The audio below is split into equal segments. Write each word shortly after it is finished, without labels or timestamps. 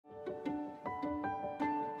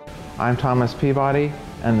I'm Thomas Peabody,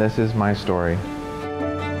 and this is my story.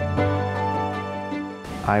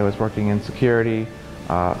 I was working in security.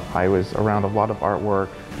 I was around a lot of artwork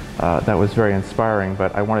that was very inspiring,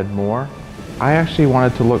 but I wanted more. I actually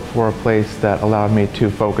wanted to look for a place that allowed me to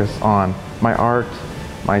focus on my art,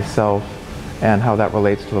 myself, and how that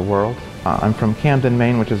relates to the world. I'm from Camden,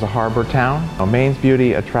 Maine, which is a harbor town. Maine's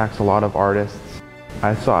beauty attracts a lot of artists.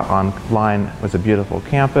 I saw online it was a beautiful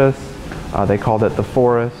campus. They called it the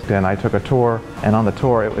Forest, and I took a tour, and on the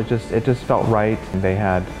tour it just felt right. They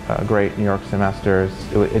had great New York semesters.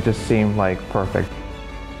 It just seemed like perfect.